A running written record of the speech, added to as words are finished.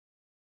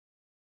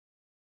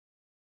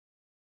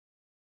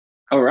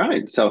All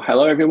right, so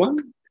hello everyone,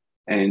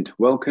 and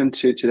welcome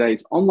to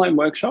today's online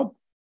workshop.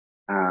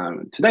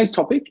 Today's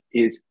topic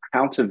is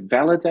how to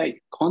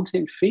validate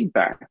content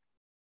feedback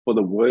for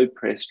the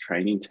WordPress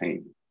training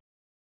team.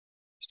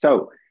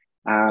 So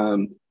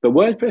the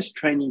WordPress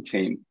training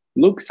team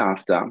looks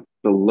after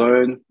the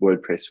Learn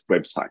WordPress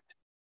website.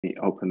 Let me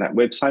open that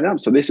website up.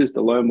 So this is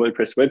the Learn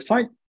WordPress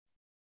website.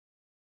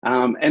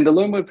 And the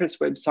Learn WordPress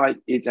website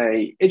is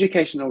an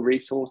educational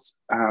resource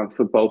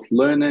for both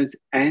learners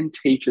and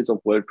teachers of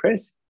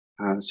WordPress.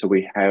 So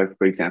we have,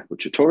 for example,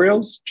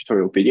 tutorial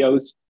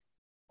videos,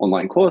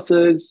 online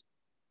courses,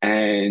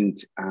 and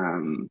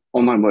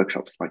online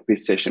workshops like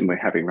this session we're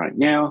having right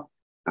now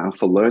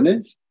for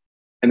learners.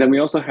 And then we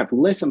also have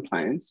lesson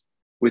plans,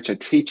 which are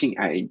teaching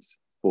aids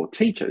for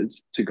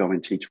teachers to go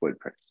and teach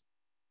WordPress.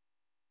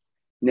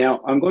 Now,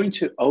 I'm going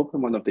to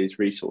open one of these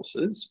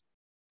resources.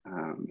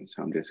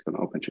 So I'm just going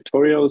to open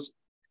tutorials.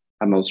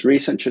 Our most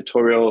recent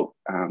tutorial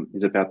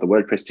is about the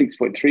WordPress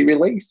 6.3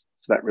 release.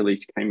 So that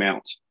release came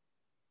out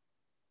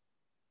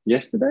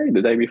yesterday,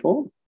 the day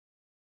before.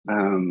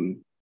 All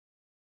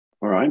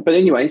right, but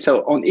anyway,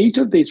 so on each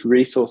of these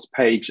resource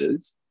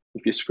pages,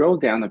 if you scroll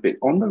down a bit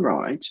on the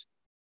right,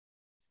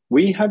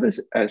 we have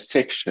a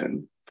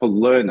section for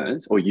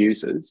learners or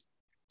users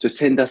to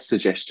send us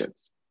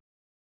suggestions.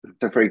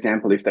 So for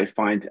example, if they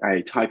find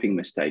a typing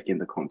mistake in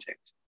the content,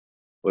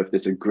 or if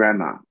there's a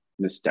grammar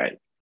mistake,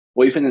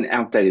 or even an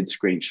outdated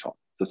screenshot.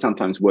 So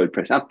sometimes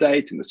WordPress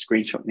updates and the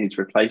screenshot needs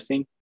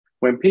replacing.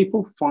 When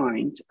people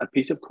find a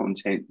piece of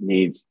content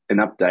needs an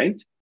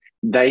update,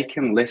 they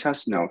can let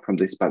us know from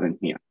this button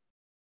here.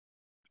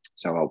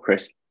 So I'll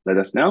press let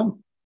us know.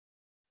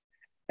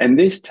 And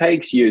this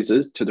takes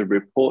users to the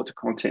report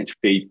content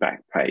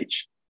feedback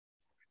page.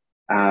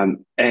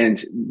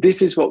 And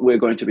this is what we're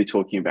going to be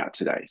talking about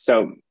today.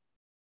 So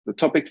the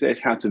topic today is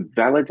how to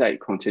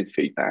validate content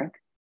feedback.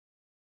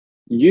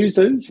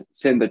 Users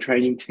send the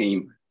training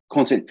team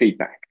content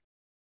feedback.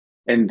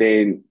 And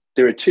then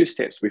there are two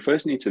steps. We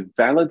first need to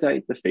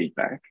validate the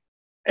feedback,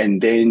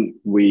 and then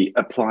we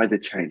apply the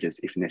changes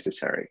if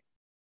necessary.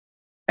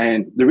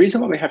 And the reason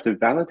why we have to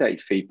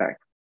validate feedback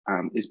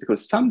is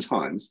because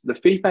sometimes the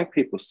feedback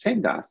people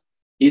send us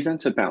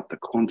isn't about the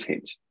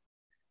content.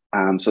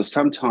 So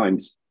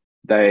sometimes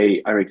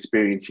they are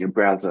experiencing a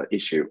browser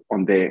issue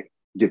on their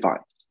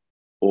device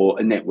or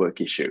a network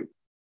issue.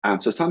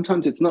 So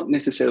sometimes it's not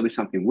necessarily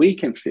something we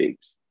can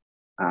fix.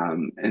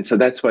 And so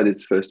that's why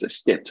it's first a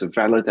step to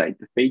validate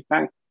the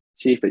feedback,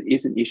 see if it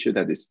is an issue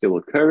that is still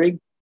occurring.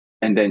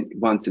 And then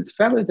once it's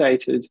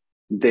validated,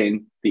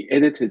 then the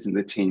editors in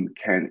the team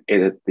can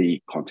edit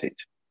the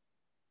content.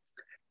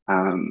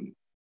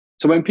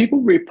 So when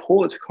people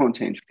report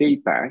content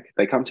feedback,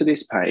 they come to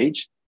this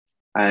page.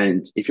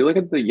 And if you look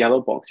at the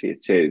yellow box here,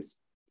 it says,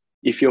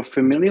 if you're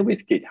familiar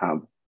with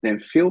GitHub, then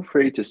feel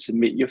free to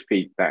submit your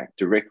feedback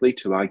directly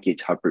to our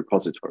GitHub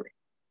repository.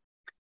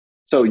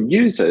 So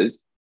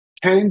users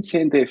can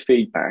send their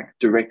feedback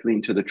directly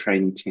into the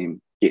training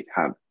team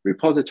GitHub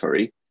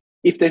repository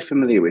if they're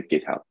familiar with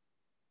GitHub.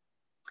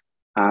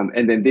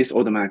 And then this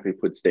automatically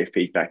puts their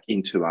feedback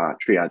into our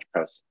triage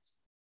process.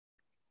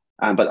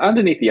 But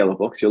underneath the yellow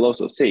box, you'll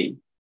also see,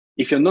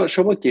 if you're not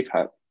sure what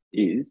GitHub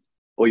is,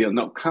 or you're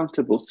not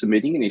comfortable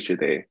submitting an issue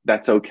there,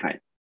 that's okay.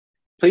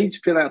 Please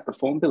fill out the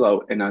form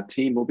below and our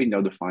team will be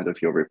notified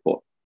of your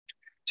report.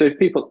 So if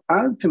people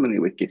aren't familiar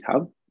with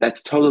GitHub,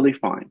 that's totally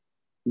fine.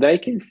 They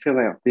can fill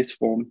out this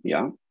form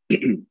here,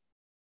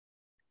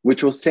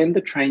 which will send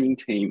the training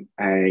team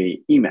an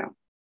email.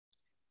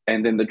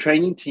 And then the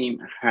training team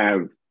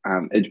have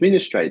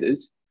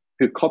administrators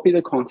who copy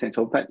the content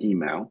of that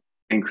email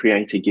and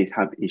create a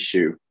GitHub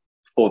issue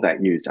for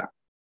that user.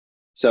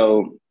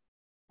 So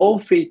all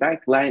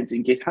feedback lands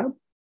in GitHub.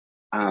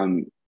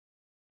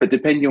 But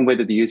depending on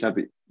whether the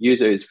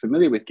user is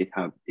familiar with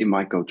GitHub, it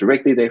might go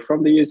directly there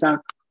from the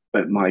user,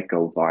 but it might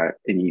go via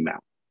an email.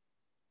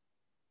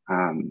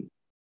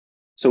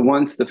 So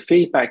once the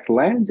feedback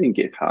lands in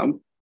GitHub,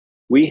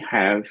 we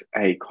have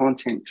a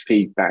content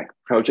feedback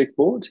project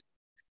board,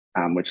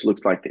 which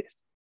looks like this.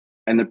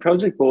 And the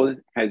project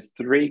board has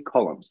 3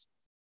 columns,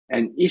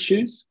 and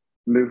issues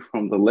move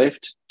from the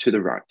left to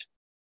the right.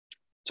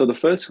 So the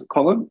first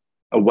column,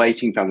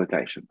 awaiting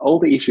validation. All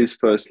the issues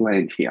first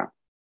land here.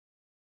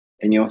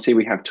 And you'll see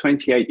we have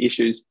 28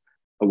 issues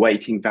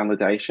awaiting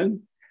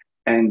validation.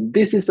 And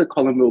this is the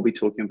column we'll be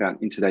talking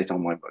about in today's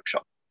online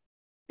workshop.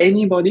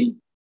 Anybody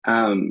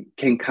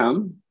can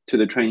come to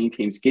the training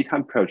team's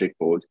GitHub project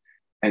board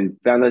and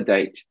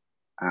validate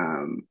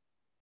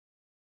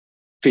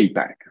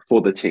feedback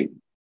for the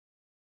team.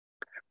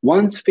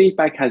 Once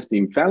feedback has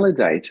been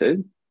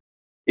validated,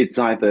 it's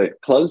either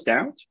closed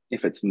out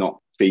if it's not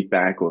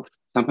feedback, or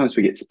sometimes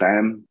we get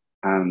spam,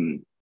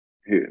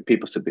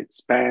 people submit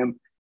spam.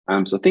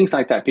 So things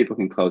like that, people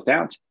can close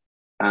out.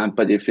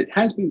 But if it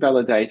has been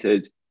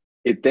validated,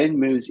 it then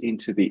moves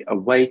into the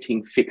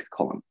awaiting fix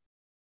column.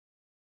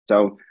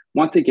 So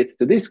once it gets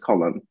to this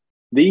column,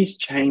 these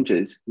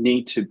changes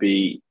need to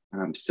be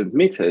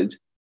submitted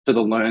to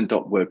the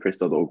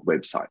learn.wordpress.org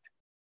website.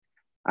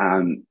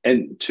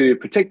 And to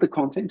protect the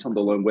content on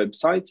the Learn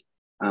website,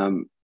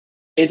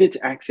 edit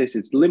access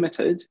is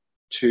limited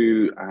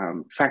to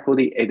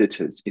faculty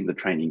editors in the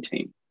training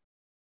team.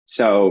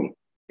 So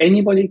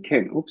anybody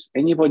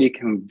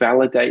can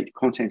validate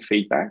content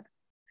feedback.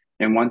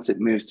 And once it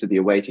moves to the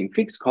awaiting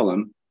fix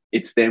column,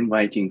 it's then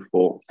waiting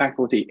for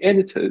faculty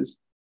editors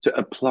to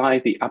apply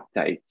the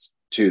updates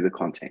to the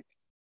content.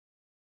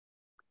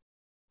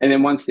 And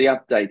then once the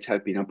updates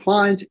have been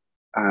applied,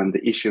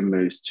 the issue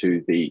moves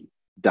to the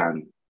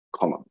done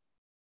column.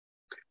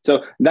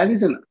 So that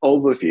is an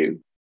overview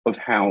of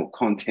how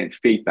content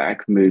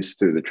feedback moves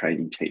through the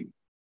training team.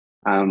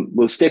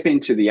 We'll step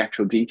into the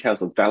actual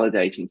details of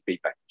validating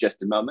feedback in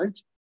just a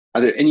moment.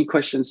 Are there any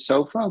questions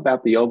so far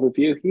about the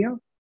overview here?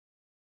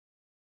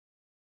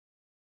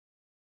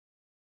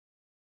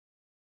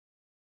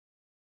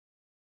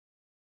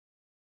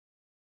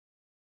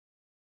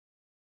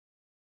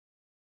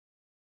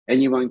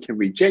 Anyone can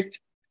reject?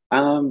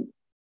 In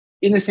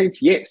a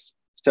sense, yes.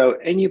 So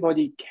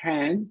anybody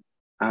can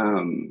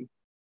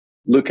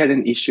look at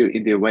an issue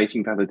in the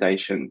awaiting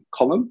validation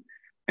column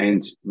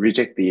and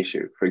reject the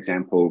issue. For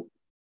example,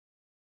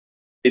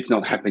 it's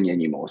not happening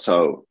anymore,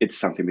 so it's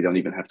something we don't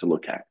even have to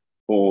look at.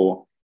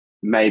 Or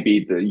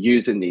maybe the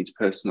user needs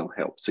personal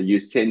help, so you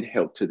send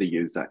help to the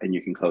user and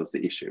you can close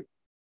the issue.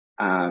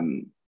 How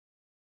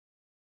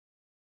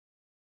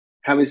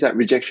is that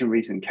rejection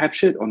reason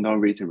captured or no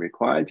reason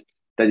required?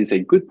 That is a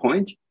good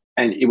point,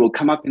 and it will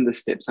come up in the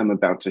steps I'm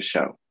about to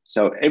show.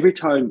 So every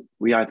time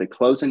we either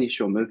close an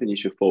issue or move an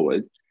issue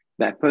forward,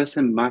 that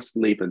person must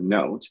leave a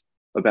note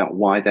about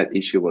why that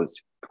issue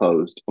was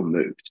closed or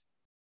moved.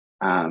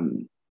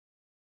 And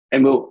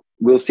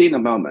we'll see in a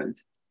moment.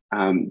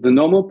 The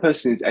normal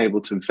person is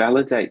able to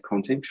validate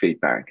content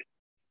feedback,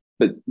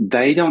 but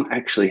they don't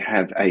actually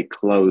have a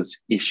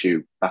close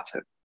issue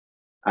button.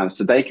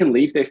 So they can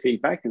leave their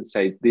feedback and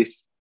say,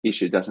 this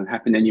issue doesn't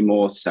happen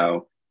anymore,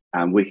 so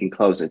we can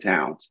close it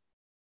out.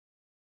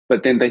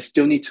 But then they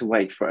still need to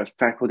wait for a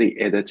faculty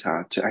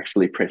editor to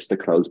actually press the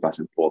close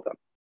button for them.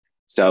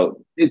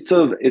 So it's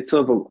sort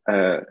of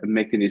a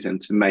mechanism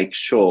to make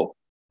sure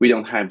we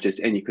don't have just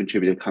any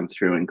contributor come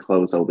through and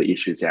close all the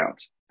issues out.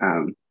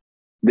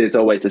 There's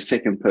always a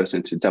second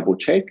person to double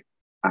check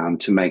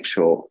to make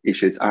sure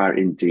issues are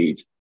indeed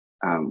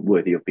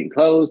worthy of being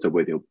closed or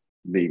worthy of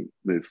being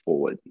moved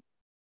forward.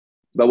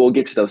 But we'll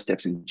get to those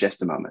steps in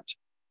just a moment.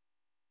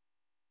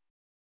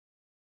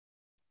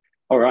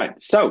 All right,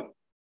 so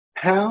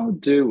how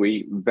do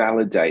we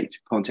validate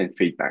content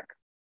feedback?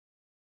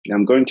 Now,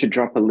 I'm going to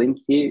drop a link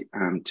here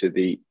to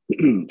the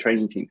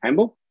training team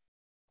handbook.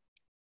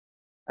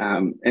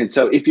 And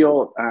so if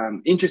you're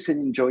interested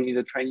in joining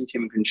the training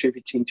team and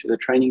contributing to the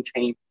training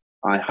team,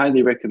 I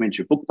highly recommend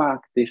you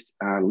bookmark this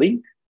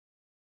link.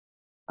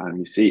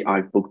 You see,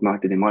 I've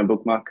bookmarked it in my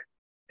bookmark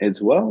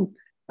as well.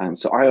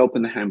 So I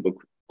open the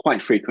handbook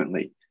quite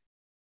frequently.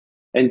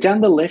 And down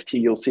the left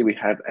here, you'll see we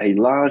have a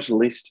large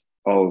list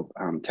of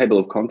table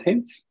of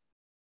contents.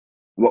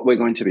 What we're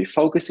going to be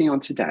focusing on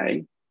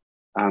today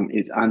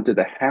is under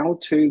the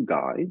how-to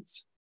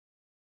guides,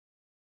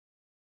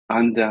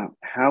 under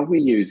how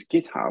we use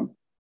GitHub,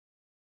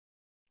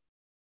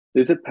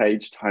 there's a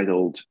page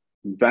titled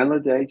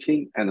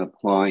Validating and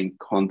Applying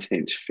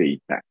Content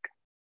Feedback.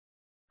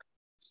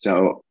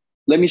 So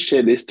let me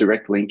share this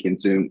direct link in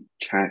Zoom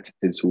chat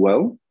as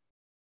well.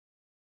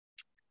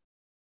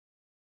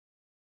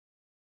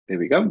 There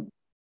we go.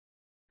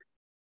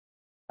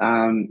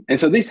 And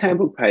so this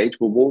handbook page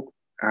will walk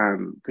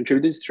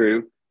contributors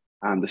through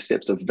the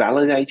steps of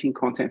validating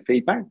content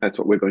feedback. That's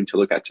what we're going to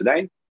look at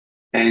today.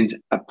 And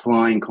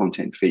applying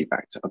content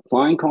feedback. So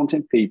applying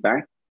content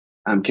feedback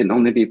can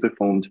only be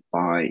performed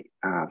by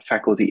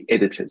faculty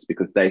editors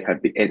because they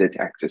have the edit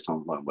access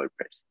on Learn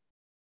WordPress.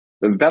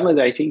 But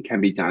validating can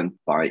be done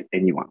by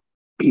anyone.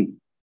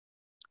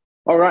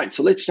 All right,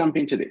 so let's jump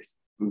into this.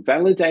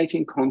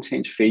 Validating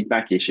content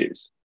feedback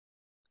issues.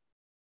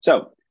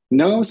 So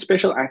no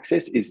special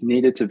access is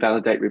needed to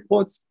validate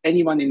reports.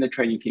 Anyone in the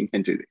training team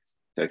can do this.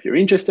 So if you're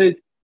interested,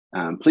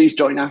 please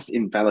join us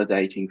in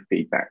validating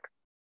feedback.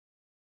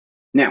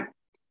 Now,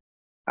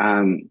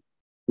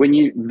 when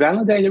you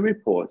validate a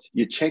report,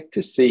 you check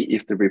to see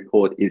if the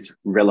report is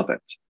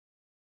relevant.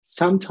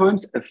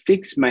 Sometimes a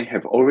fix may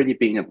have already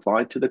been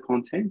applied to the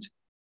content,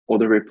 or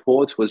the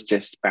report was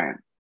just spam.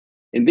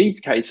 In these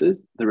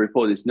cases, the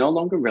report is no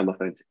longer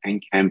relevant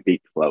and can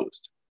be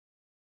closed.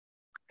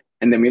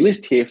 And then we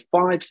list here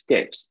 5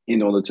 steps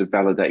in order to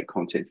validate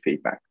content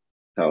feedback.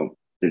 So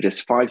there are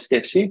just 5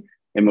 steps here,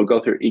 and we'll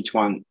go through each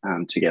one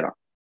together.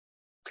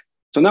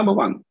 So number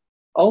 1,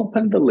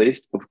 open the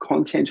list of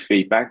content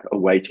feedback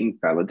awaiting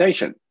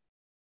validation.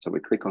 So we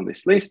click on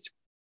this list,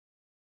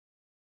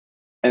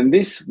 and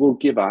this will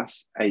give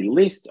us a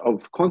list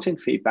of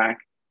content feedback,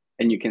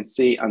 and you can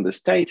see under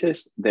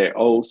status, they're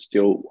all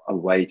still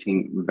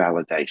awaiting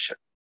validation.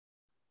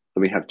 So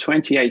we have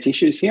 28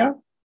 issues here.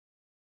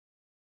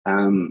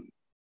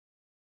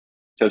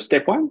 So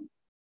step 1,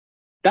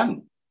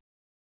 done.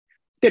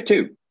 Step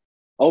 2,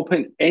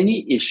 open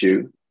any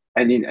issue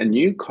and in a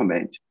new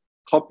comment,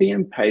 copy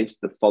and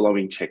paste the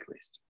following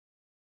checklist.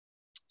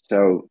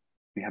 So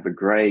we have a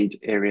grade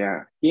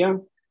area here.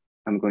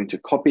 I'm going to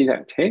copy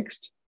that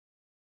text,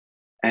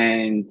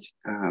 and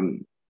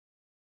I'm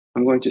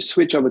going to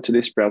switch over to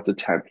this browser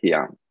tab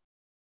here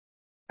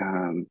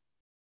to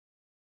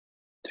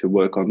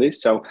work on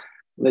this. So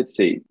let's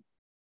see,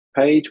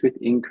 page with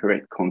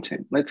incorrect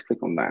content. Let's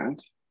click on that.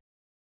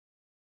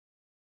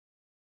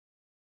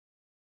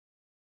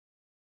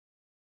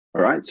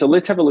 All right, so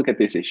let's have a look at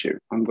this issue.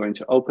 I'm going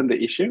to open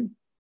the issue,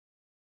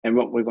 and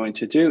what we're going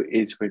to do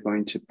is we're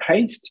going to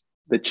paste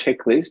the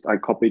checklist I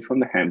copied from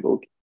the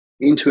handbook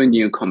into a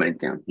new comment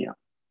down here.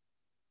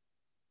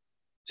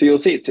 So you'll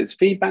see it says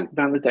feedback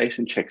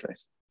validation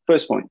checklist.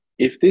 First point,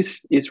 if this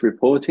is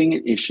reporting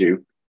an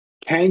issue,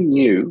 can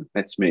you,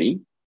 that's me,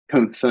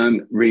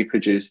 confirm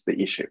reproduce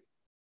the issue?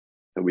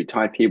 So we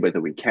type here whether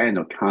we can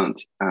or can't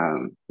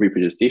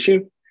reproduce the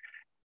issue.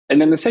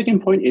 And then the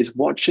second point is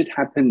what should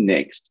happen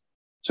next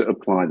to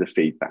apply the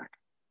feedback.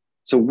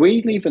 So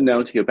we leave a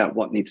note here about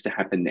what needs to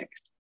happen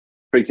next.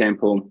 For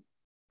example,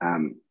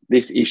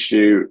 this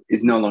issue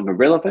is no longer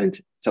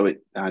relevant, so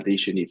the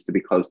issue needs to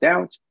be closed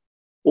out.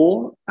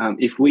 Or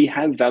if we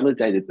have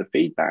validated the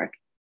feedback,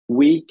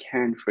 we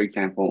can, for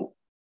example,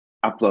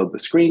 upload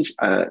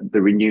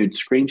the renewed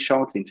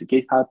screenshot into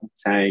GitHub and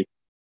say,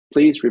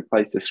 please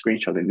replace the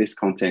screenshot in this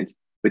content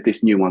with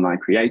this new one I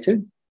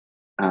created.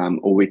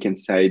 Or we can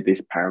say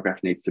this paragraph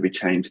needs to be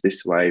changed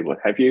this way, what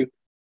have you.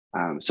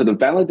 So the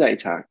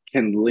validator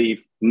can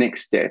leave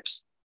next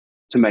steps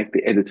to make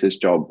the editor's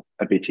job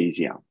a bit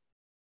easier.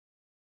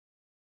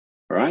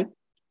 All right.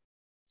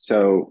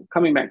 So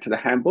coming back to the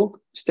handbook,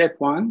 step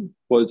 1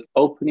 was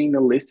opening the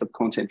list of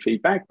content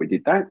feedback. We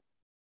did that.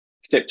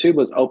 Step 2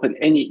 was open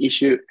any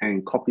issue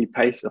and copy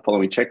paste the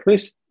following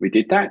checklist. We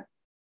did that.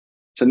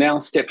 So now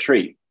step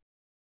 3.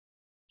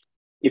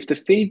 If the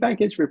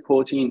feedback is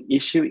reporting an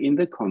issue in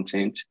the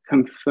content,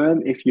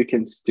 confirm if you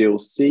can still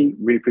see,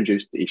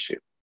 reproduce the issue.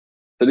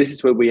 So this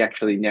is where we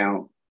actually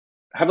now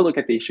have a look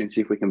at the issue and see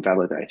if we can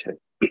validate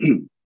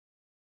it.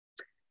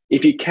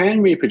 If you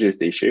can reproduce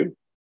the issue,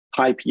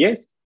 type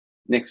yes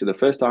next to the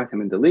first item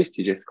in the list.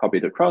 You just copy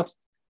it across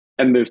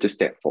and move to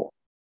step 4.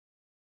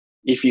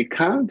 If you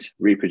can't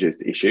reproduce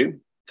the issue,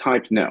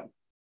 type no.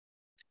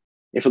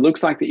 If it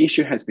looks like the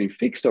issue has been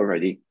fixed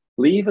already,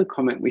 leave a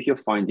comment with your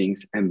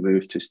findings and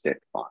move to step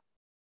 5.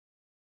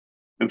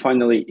 And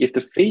finally, if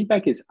the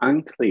feedback is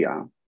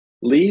unclear,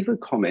 leave a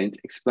comment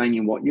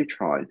explaining what you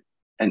tried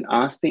and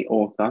ask the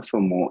author for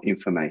more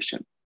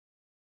information.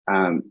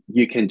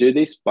 You can do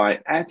this by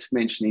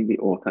mentioning the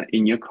author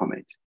in your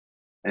comment.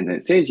 And then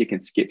it says you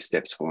can skip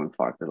steps 4 and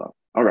 5 below.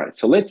 All right,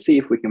 so let's see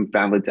if we can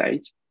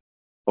validate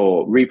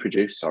or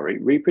reproduce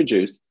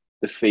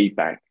the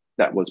feedback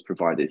that was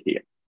provided here.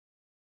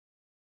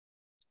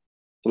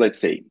 So let's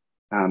see.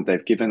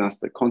 They've given us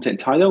the content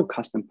title,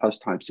 custom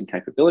post types and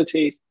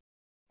capabilities.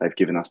 They've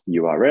given us the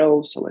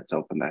URL, so let's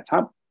open that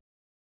up.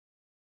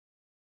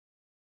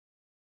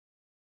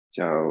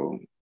 So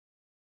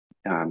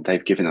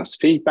they've given us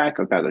feedback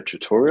about a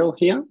tutorial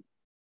here.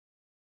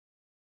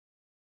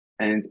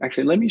 And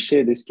actually, let me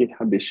share this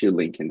GitHub issue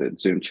link in the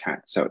Zoom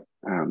chat so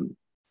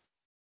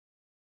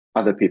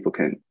other people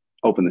can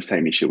open the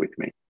same issue with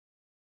me.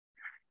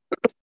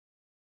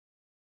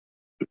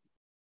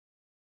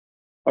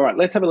 All right,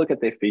 let's have a look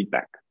at their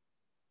feedback.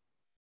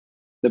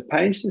 The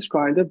page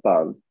described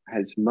above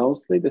has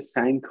mostly the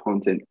same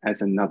content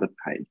as another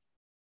page,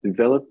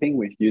 developing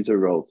with user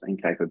roles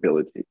and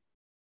capabilities.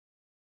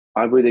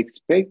 I would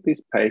expect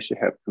this page to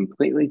have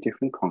completely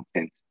different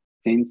content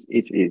since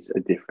it is a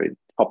different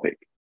topic.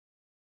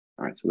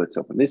 All right, so let's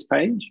open this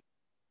page.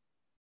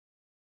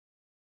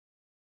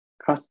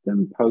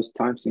 Custom post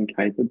types and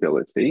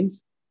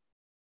capabilities,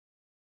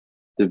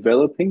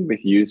 developing with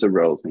user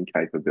roles and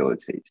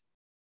capabilities.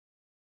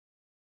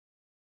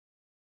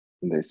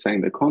 And they're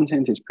saying the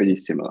content is pretty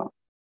similar.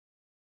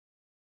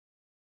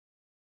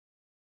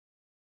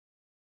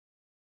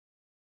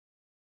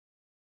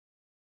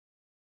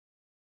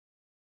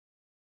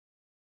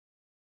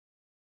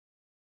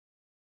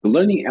 The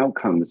learning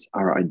outcomes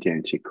are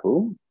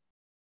identical.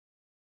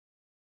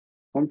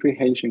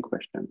 Comprehension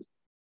questions.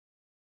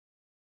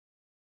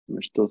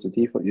 Restores the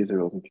default user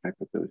roles and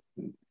capabilities.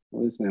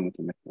 What is the name of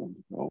the method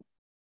role?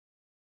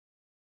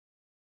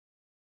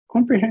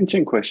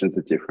 Comprehension questions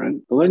are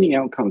different. The learning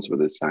outcomes were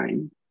the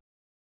same.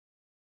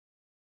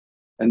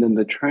 And then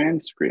the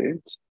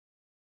transcript.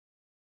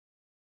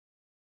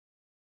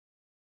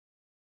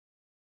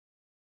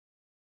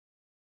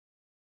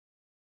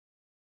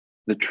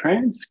 The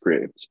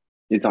transcript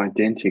is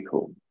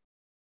identical.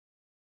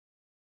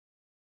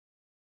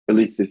 At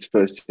least this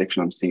first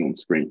section I'm seeing on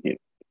screen here.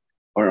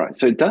 All right,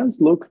 so it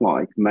does look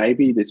like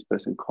maybe this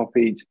person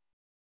copied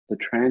the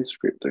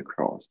transcript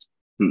across.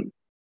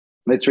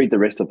 Let's read the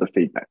rest of the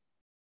feedback.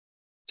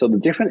 So the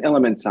different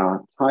elements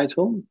are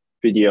title,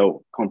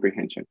 video,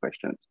 comprehension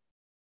questions.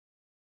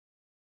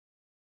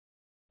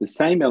 The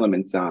same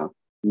elements are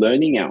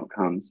learning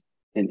outcomes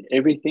and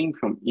everything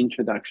from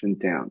introduction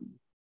down.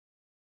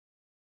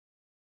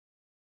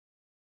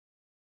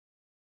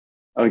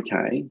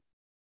 Okay.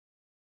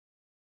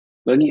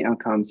 Learning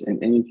outcomes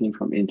and anything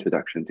from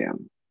introduction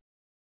down.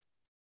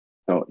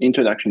 So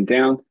introduction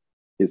down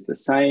is the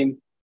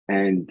same.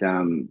 And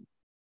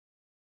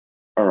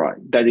all right,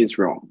 that is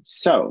wrong.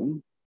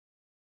 So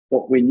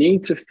what we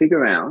need to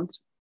figure out,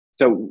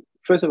 so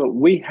first of all,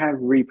 we have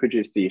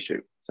reproduced the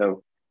issue.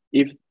 So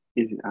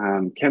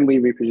can we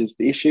reproduce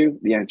the issue?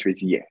 The answer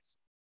is yes.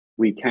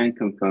 We can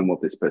confirm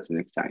what this person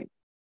is saying.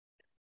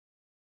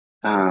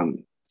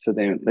 So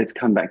then let's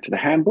come back to the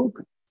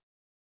handbook.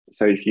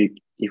 So if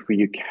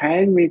you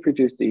can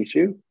reproduce the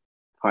issue,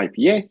 type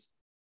yes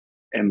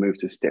and move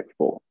to step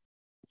 4.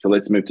 So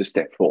let's move to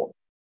step 4.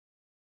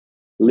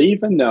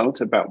 Leave a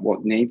note about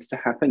what needs to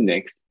happen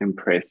next and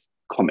press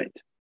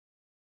comment.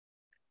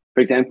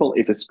 For example,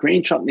 if a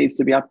screenshot needs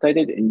to be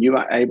updated and you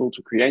are able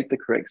to create the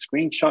correct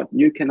screenshot,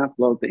 you can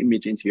upload the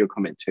image into your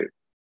comment too.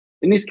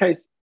 In this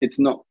case, it's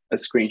not a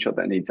screenshot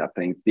that needs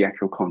updating, it's the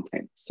actual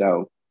content.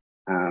 So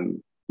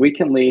we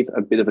can leave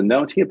a bit of a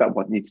note here about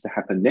what needs to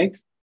happen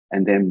next,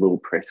 and then we'll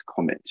press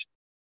comment.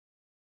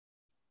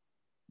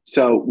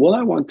 So what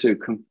I want to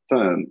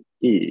confirm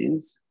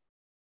is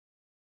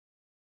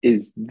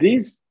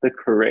this the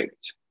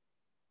correct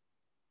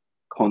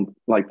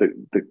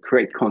the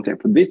correct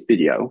content for this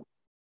video,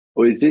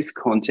 or is this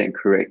content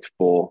correct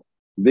for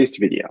this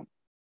video?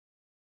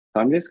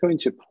 So I'm just going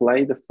to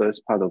play the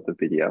first part of the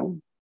video.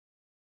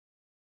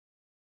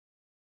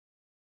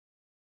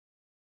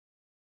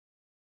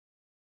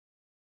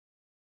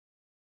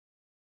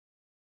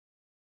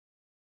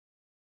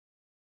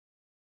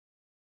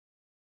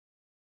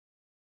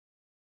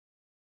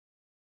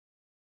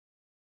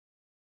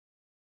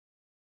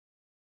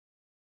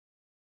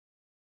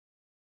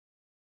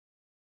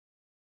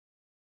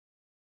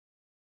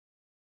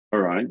 All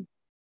right.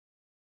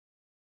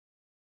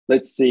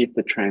 Let's see if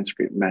the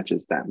transcript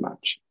matches that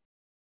much.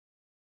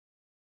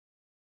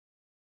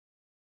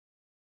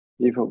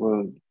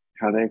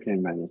 How they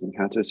can manage and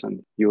how to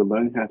assign. You will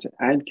learn how to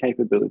add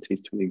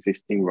capabilities to an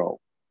existing role.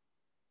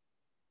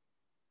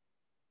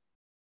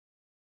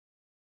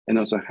 And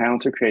also how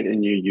to create a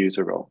new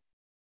user role.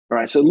 All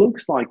right, so it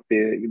looks like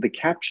the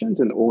captions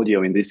and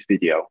audio in this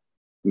video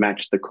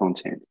match the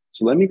content.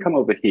 So let me come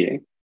over here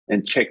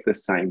and check the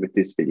same with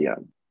this video.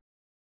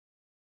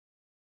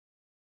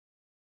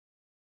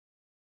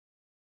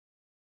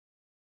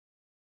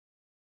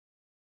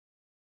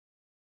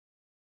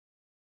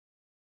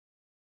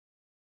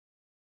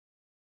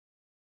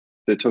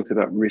 So it talks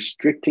about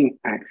restricting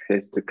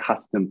access to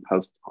custom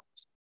post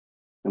types.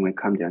 And we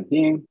come down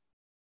here.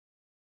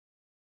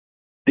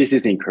 This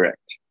is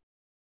incorrect.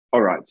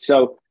 All right,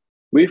 so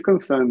we've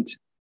confirmed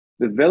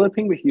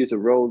developing with user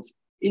roles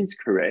is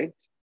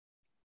correct,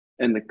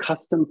 and the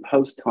custom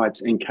post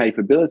types and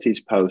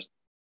capabilities post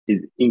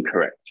is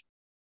incorrect.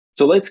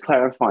 So let's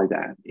clarify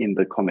that in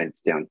the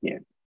comments down here.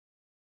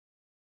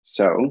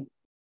 So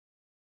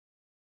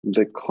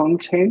the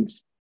content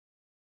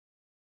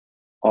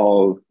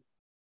of,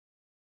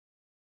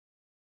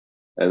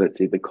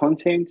 the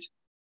content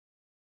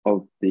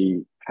of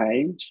the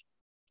page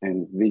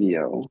and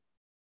video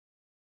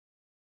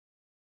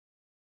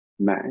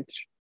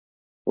match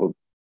for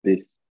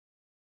this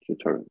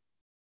tutorial.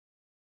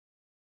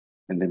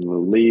 And then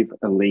we'll leave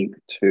a link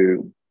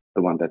to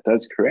the one that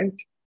does correct,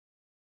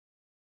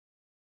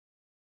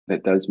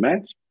 that does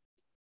match.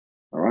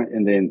 All right,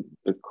 and then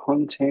the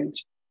content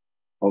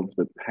of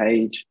the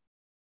page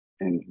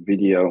and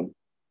video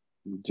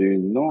do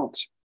not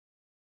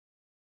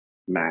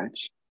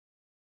match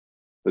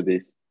for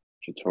this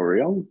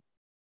tutorial.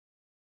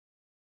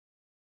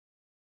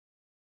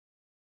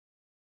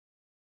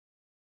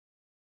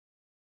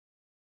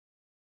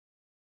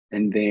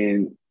 And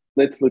then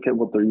let's look at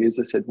what the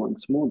user said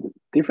once more. The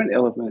different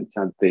elements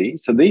are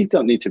these. So these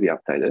don't need to be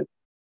updated.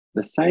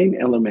 The same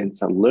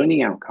elements are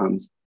learning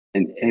outcomes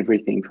and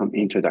everything from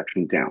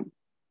introduction down.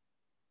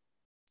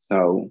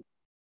 So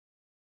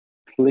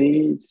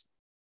please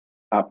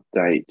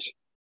update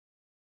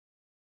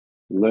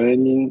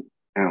learning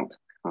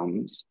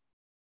outcomes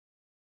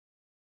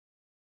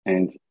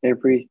and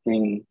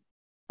everything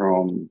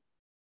from,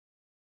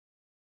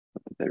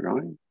 what did they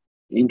write?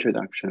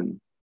 Introduction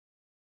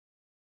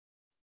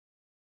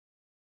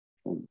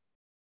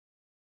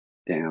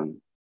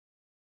down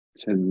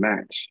to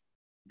match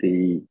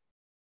the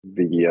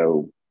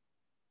video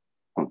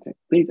content.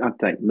 Please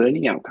update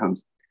learning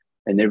outcomes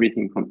and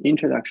everything from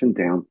introduction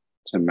down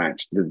to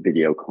match the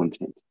video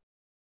content.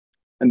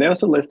 And they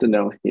also left a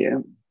note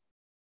here.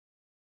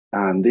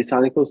 This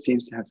article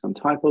seems to have some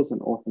typos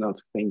and author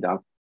notes cleaned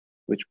up,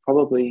 which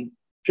probably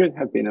should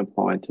have been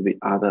applied to the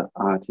other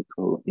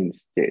article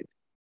instead.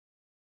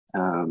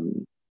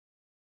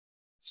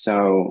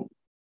 So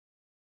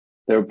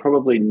there are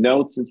probably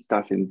notes and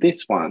stuff in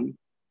this one,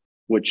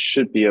 which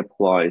should be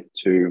applied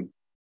to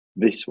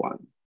this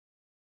one.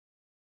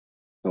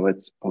 So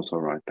let's also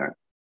write that.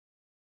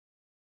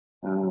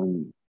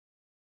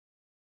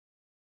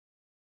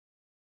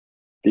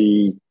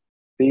 The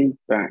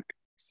feedback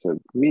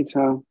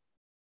submitter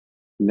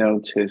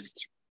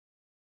noticed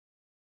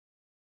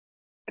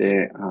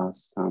there are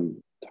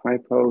some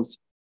typos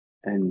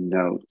and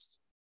notes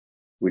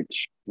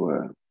which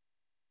were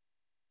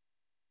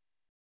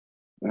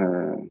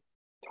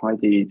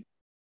tidied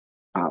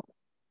up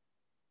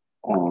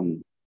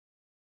on,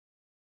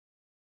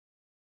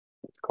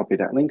 let's copy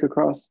that link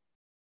across,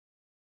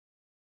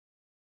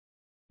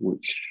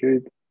 which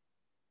should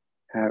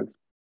have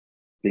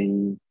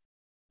been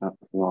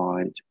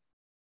applied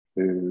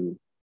to,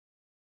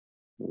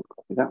 we'll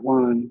copy that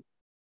one,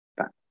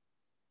 that.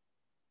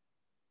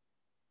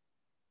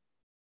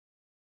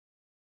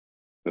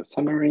 The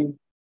summary,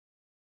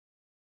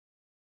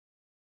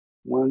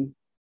 one,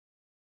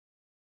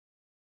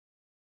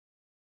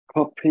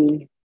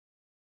 copy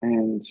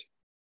and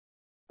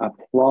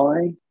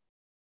apply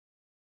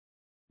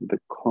the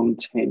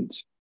content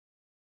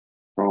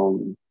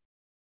from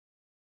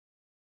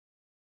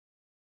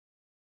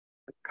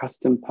the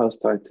custom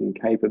post types and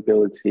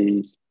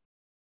capabilities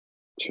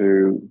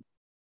to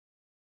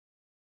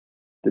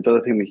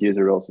developing with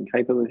user roles and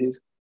capabilities.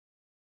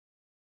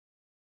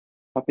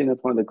 Copy and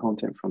apply the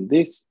content from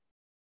this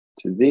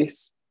to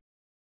this.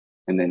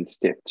 And then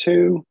step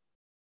 2,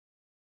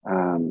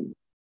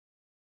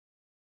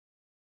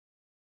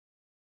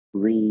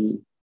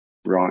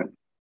 rewrite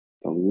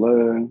the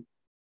learning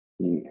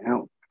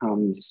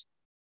outcomes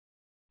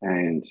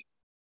and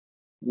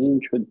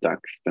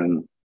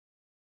introduction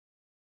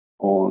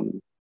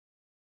on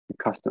the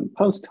custom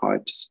post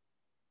types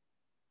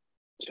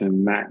to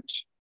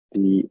match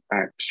the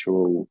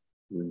actual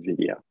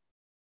video.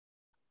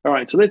 All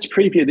right, so let's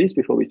preview this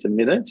before we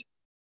submit it.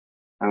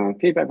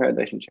 Feedback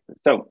validation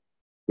checklist. So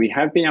we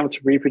have been able to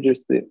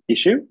reproduce the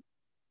issue,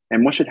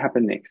 and what should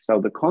happen next? So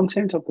the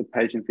content of the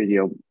page and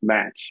video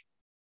match.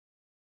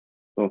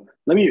 So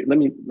let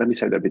me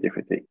say that a bit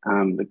differently.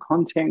 The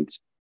content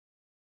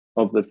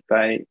of the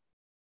page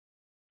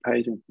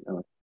and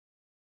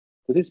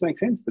does this make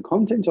sense? The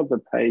content of the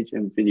page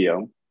and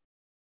video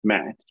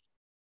match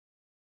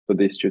for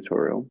this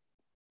tutorial.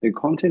 The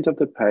content of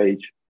the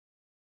page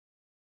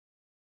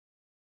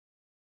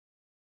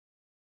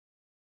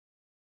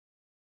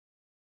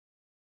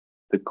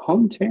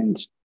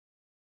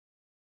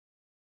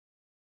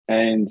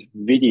and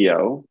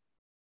video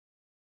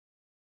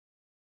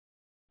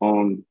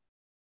on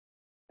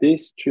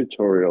this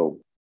tutorial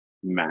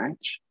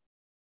match.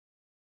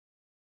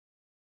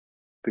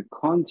 The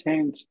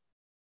content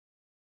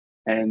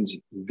and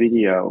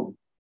video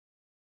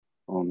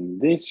on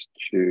this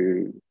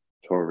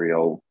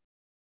tutorial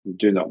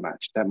do not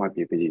match. That might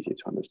be a bit easier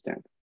to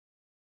understand.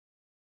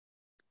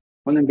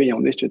 Content and video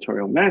on this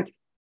tutorial match.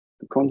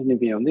 The content and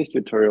video on this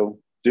tutorial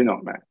do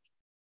not match.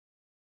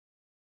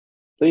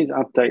 Please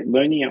update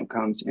learning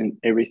outcomes and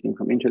everything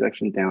from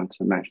introduction down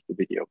to match the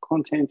video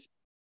content.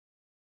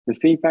 The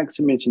feedback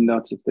submission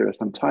notes if there are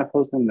some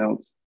typos and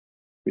notes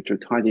which are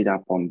tidied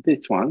up on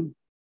this one,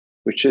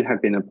 which should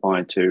have been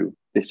applied to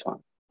this one.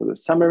 For the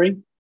summary,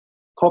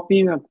 copy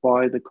and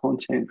apply the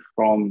content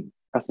from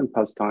custom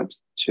post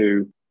types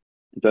to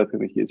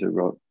developing with user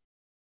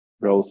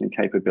roles and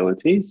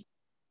capabilities.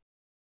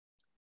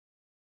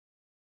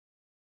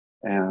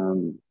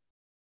 And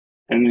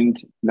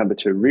number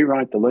 2,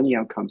 rewrite the learning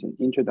outcomes and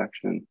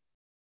introduction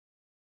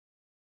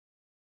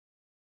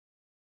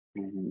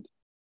and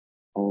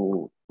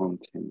all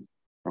content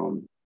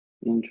from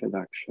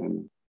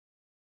introduction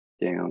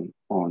down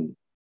on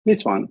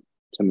this one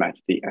to match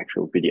the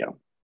actual video.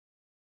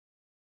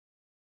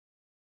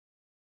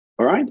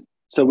 All right,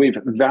 so we've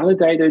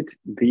validated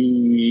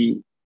the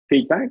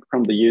feedback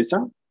from the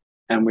user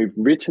and we've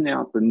written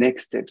out the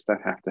next steps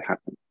that have to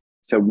happen.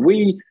 So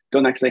we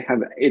don't actually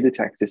have edit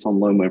access on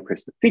Learn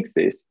WordPress to fix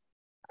this,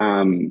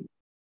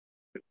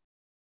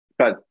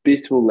 but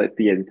this will let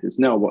the editors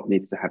know what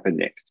needs to happen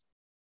next.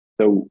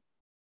 So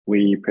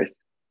we press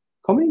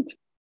comment.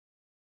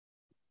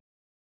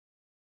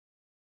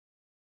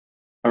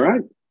 All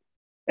right,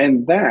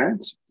 and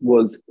that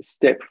was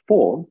step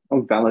 4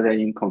 of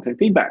validating content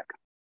feedback.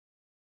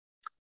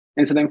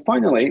 And so then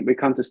finally, we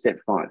come to step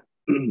 5.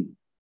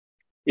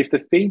 If the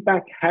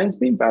feedback has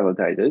been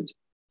validated,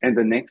 and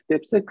the next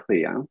steps are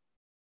clear,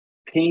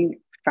 ping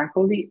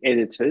faculty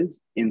editors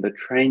in the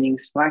training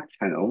Slack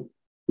channel,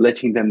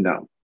 letting them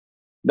know.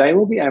 They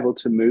will be able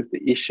to move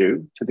the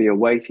issue to the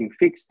awaiting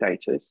fix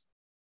status,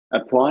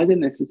 apply the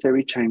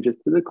necessary changes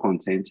to the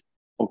content,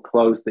 or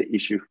close the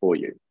issue for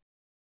you.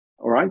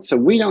 All right, so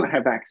we don't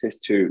have access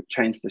to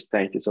change the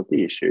status of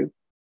the issue,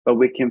 but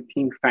we can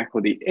ping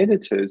faculty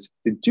editors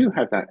who do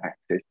have that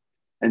access,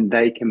 and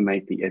they can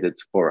make the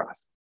edits for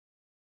us.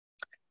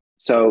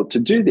 So to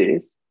do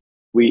this,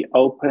 we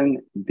open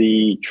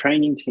the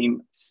training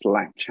team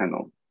Slack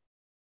channel.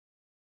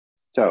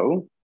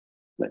 So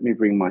let me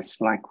bring my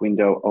Slack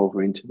window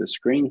over into the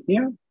screen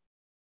here.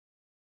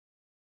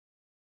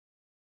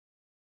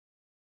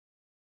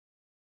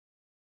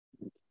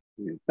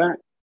 Do that.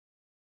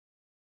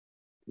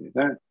 Do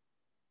that.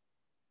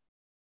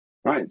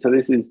 Right, so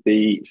this is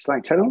the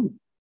Slack channel.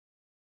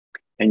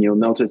 And you'll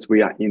notice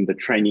we are in the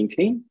training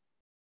team.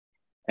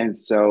 And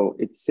so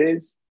it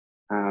says,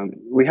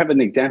 we have an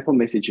example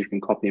message you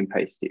can copy and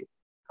paste here.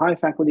 Hi,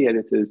 faculty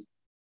editors.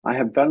 I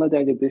have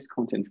validated this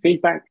content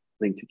feedback,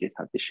 link to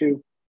GitHub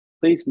issue.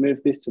 Please move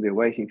this to the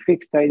awaiting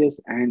fix status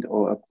and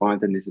or apply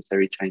the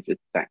necessary changes.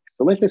 Thanks.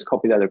 So let's just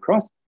copy that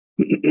across.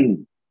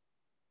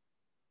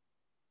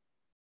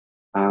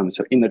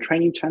 So in the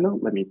training channel,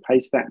 let me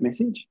paste that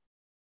message.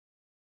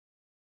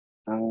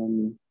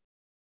 And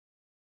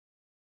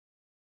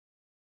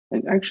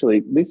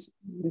actually, this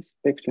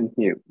section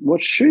here,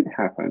 what should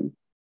happen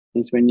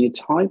is when you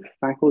type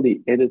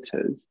faculty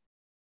editors,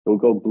 it will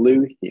go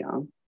blue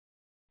here.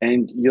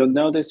 And you'll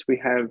notice we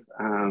have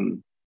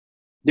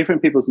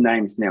different people's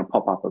names now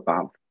pop up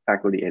above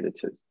faculty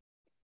editors.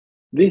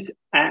 This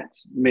at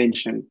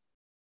mention,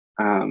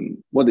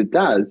 what it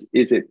does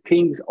is it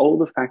pings all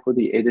the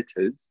faculty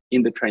editors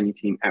in the training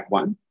team at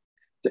once.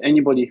 So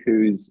anybody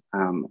who's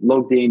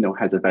logged in or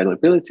has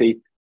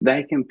availability,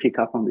 they can pick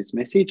up on this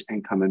message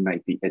and come and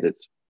make the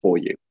edits for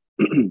you.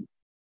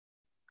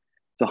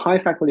 So hi,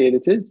 faculty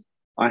editors.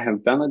 I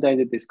have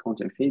validated this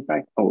content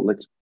feedback. Oh,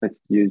 let's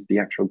use the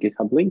actual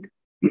GitHub link.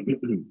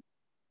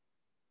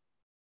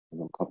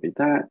 We'll copy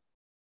that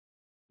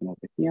and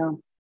over here.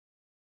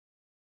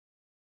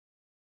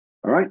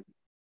 All right.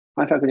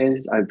 Hi, faculty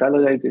editors. I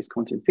validated this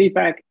content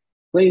feedback.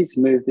 Please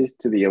move this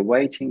to the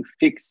awaiting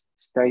fix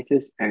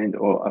status and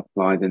or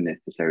apply the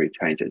necessary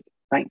changes.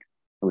 Thanks.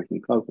 So we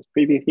can close this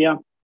preview here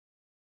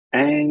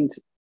and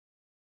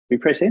we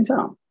press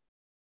enter.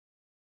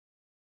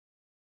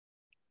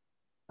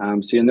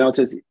 So you'll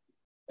notice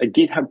a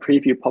GitHub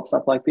preview pops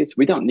up like this.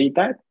 We don't need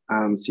that.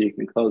 So you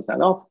can close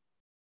that off.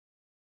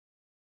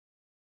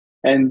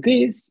 And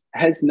this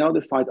has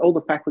notified all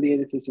the faculty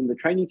editors in the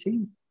training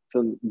team.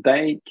 So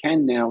they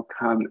can now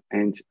come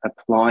and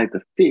apply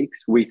the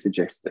fix we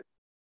suggested.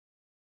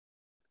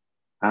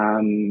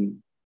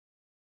 And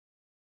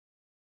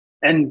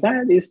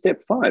that is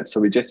step 5. So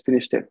we just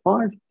finished step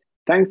 5.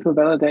 Thanks for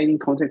validating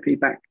content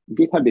feedback,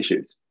 GitHub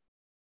issues.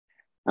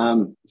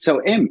 So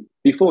M,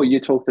 before you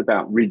talked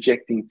about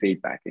rejecting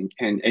feedback and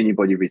can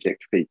anybody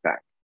reject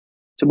feedback?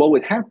 So what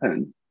would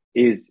happen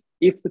is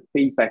if the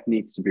feedback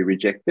needs to be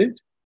rejected,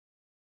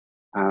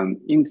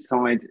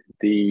 inside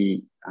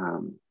the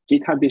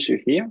GitHub issue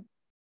here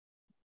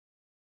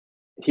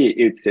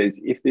it says,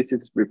 if this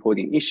is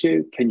reporting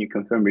issue, can you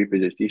confirm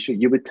reproduced issue?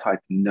 You would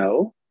type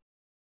no.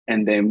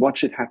 And then what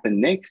should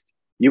happen next?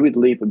 You would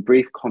leave a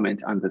brief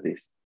comment under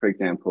this. For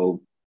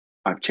example,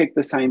 I've checked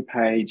the same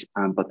page,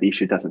 but the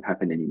issue doesn't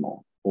happen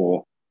anymore.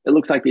 Or it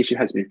looks like the issue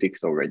has been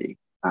fixed already.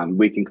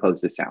 We can close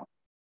this out.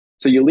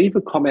 So you leave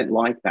a comment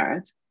like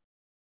that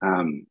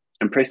and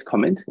press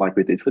comment like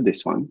we did for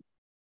this one.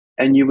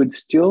 And you would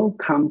still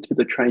come to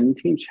the training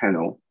team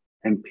channel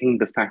and ping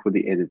the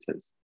faculty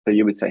editors. So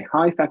you would say,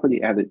 hi,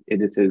 faculty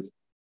editors.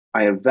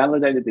 I have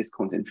validated this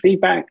content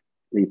feedback,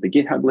 leave the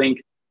GitHub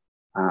link,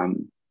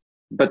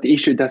 but the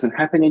issue doesn't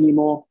happen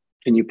anymore.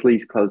 Can you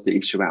please close the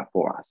issue out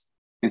for us?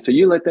 And so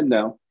you let them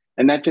know,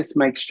 and that just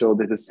makes sure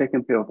there's a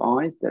second pair of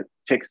eyes that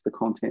checks the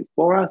content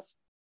for us.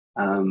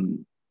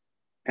 And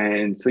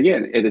so, yeah,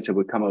 the editor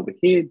would come over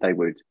here, they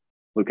would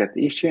look at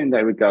the issue and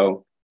they would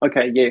go,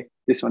 okay, yeah,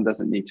 this one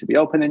doesn't need to be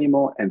open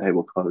anymore, and they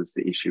will close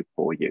the issue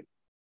for you.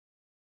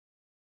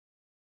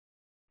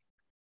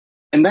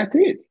 And that's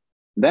it.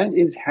 That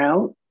is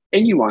how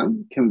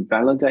anyone can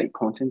validate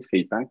content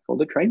feedback for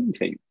the training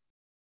team.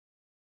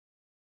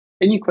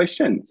 Any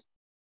questions?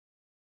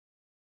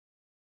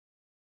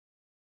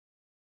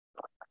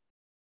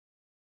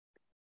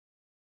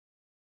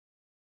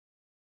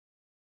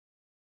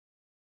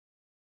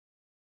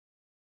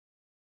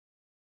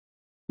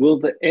 Will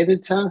the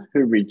editor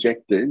who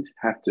rejected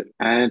have to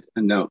add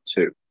a note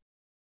too?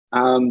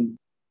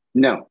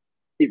 No.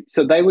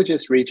 So they would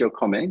just read your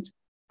comment,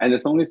 and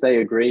as long as they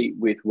agree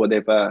with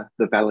whatever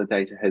the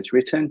validator has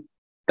written,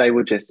 they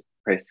will just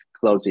press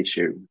close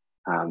issue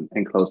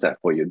and close that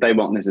for you. They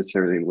won't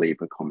necessarily leave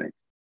a comment.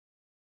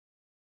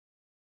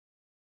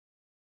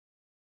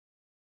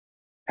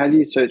 How do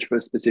you search for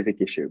a specific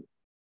issue?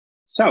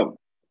 So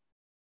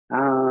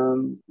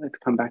let's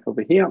come back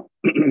over here.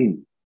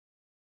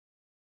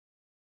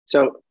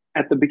 So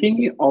at the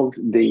beginning of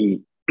the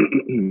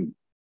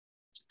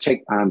check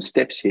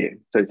steps here,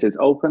 so it says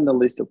open the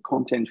list of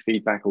content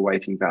feedback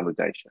awaiting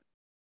validation.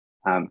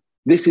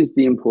 This is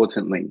the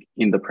important link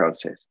in the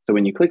process. So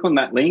when you click on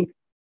that link,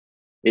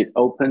 it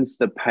opens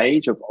the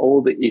page of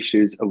all the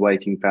issues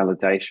awaiting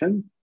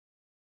validation.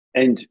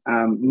 And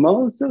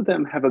most of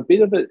them have a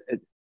bit of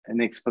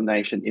an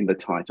explanation in the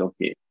title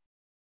here.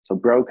 So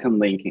broken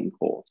linking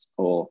course,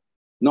 or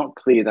not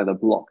clear that a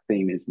block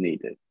theme is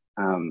needed.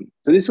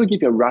 So this will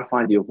give you a rough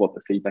idea of what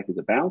the feedback is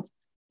about.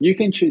 You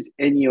can choose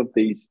any of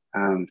these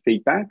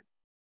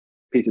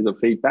pieces of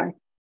feedback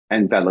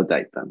and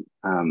validate them.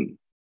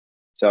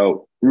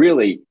 So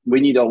really,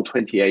 we need all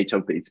 28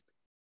 of these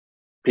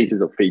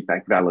pieces of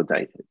feedback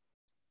validated.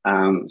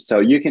 So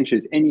you can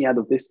choose any out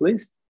of this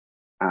list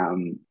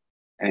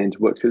and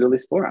work through the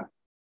list for us.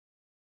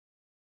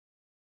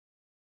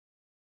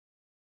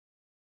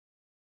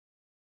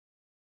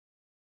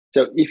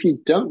 So if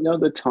you don't know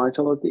the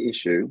title of the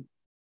issue,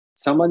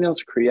 someone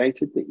else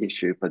created the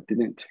issue but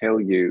didn't tell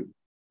you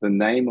the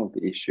name of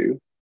the issue,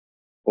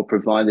 or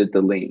provided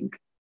the link.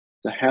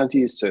 So how do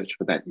you search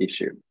for that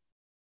issue?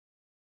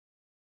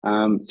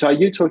 So are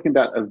you talking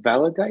about a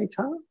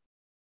validator,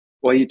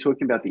 or are you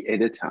talking about the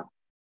editor?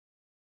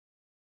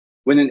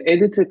 When an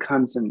editor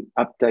comes and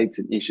updates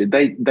an issue,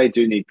 they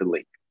do need the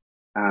link.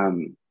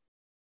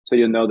 So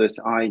you'll notice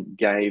I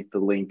gave the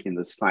link in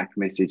the Slack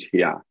message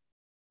here.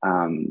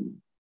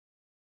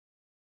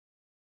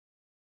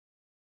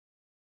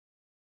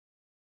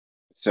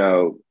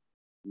 So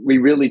we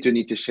really do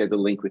need to share the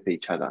link with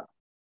each other.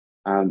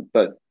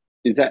 But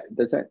does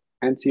that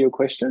answer your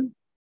question?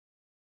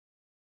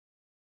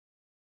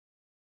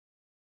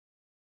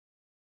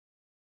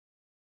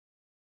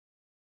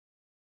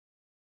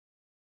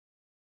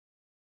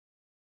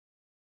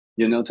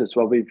 You'll notice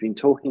while we've been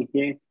talking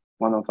here,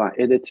 one of our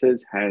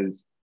editors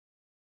has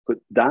put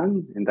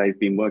done, and they've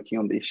been working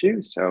on the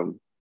issue, so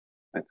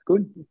that's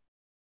good.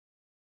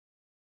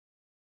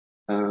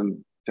 So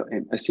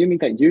assuming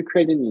that you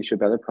created an issue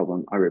about a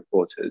problem I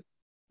reported,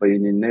 but you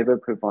never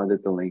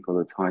provided the link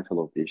or the title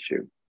of the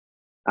issue.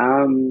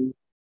 I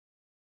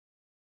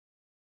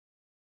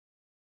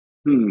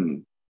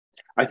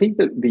think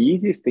that the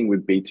easiest thing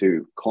would be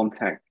to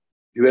contact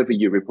whoever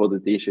you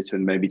reported the issue to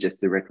and maybe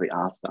just directly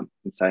ask them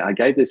and say, I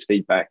gave this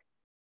feedback.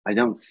 I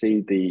don't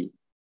see the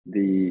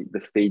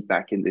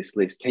feedback in this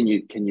list. Can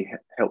you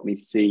help me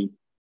see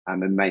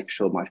and make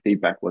sure my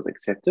feedback was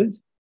accepted?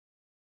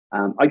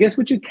 I guess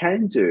what you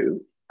can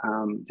do,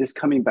 just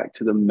coming back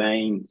to the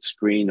main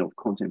screen of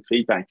content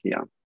feedback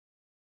here,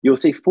 you'll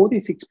see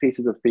 46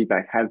 pieces of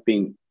feedback have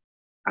been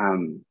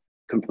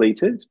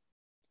completed.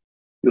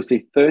 You'll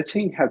see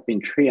 13 have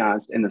been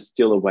triaged and are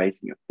still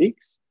awaiting a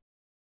fix.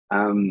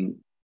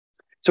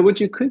 So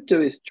what you could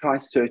do is try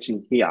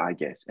searching here, I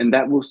guess, and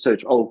that will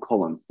search all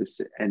columns,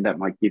 and that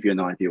might give you an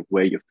idea of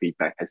where your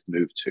feedback has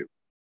moved to.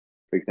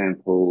 For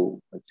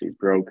example, let's see, if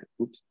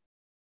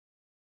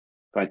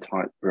I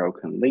type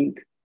broken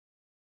link,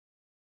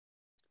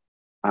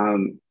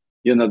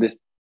 you'll notice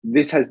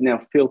this has now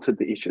filtered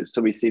the issues.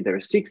 So we see there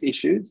are 6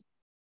 issues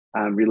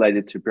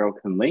related to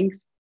broken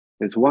links.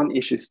 There's 1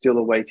 issue still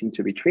awaiting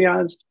to be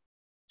triaged,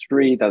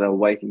 3 that are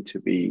waiting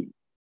to be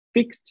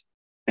fixed,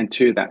 and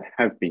 2 that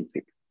have been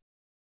fixed.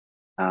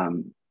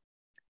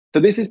 So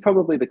this is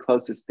probably the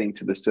closest thing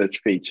to the search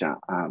feature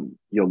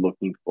you're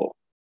looking for.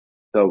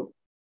 So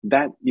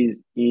that is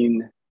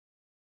in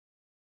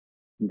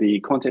the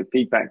content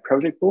feedback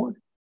project board.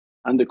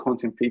 Under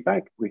content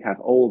feedback, we have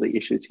all the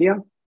issues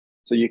here.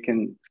 So you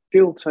can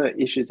filter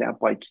issues out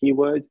by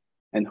keyword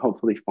and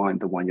hopefully find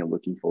the one you're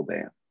looking for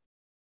there.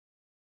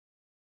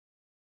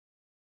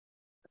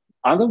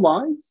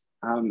 Otherwise,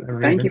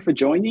 thank you for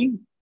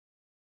joining.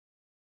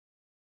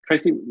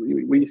 Tracy,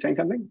 were you saying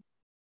something?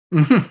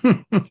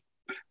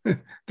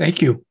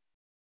 Thank you.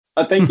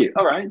 Oh, thank you.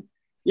 All right.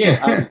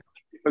 Yeah,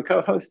 for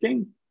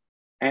co-hosting.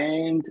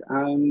 And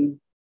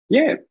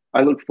yeah,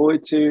 I look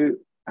forward to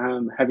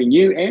having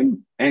you,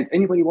 Em, and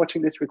anybody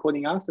watching this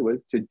recording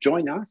afterwards to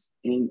join us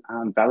in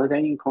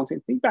validating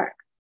content feedback.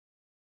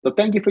 So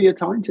thank you for your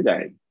time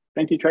today.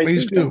 Thank you, Tracy.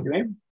 Please do. Thank you, Em.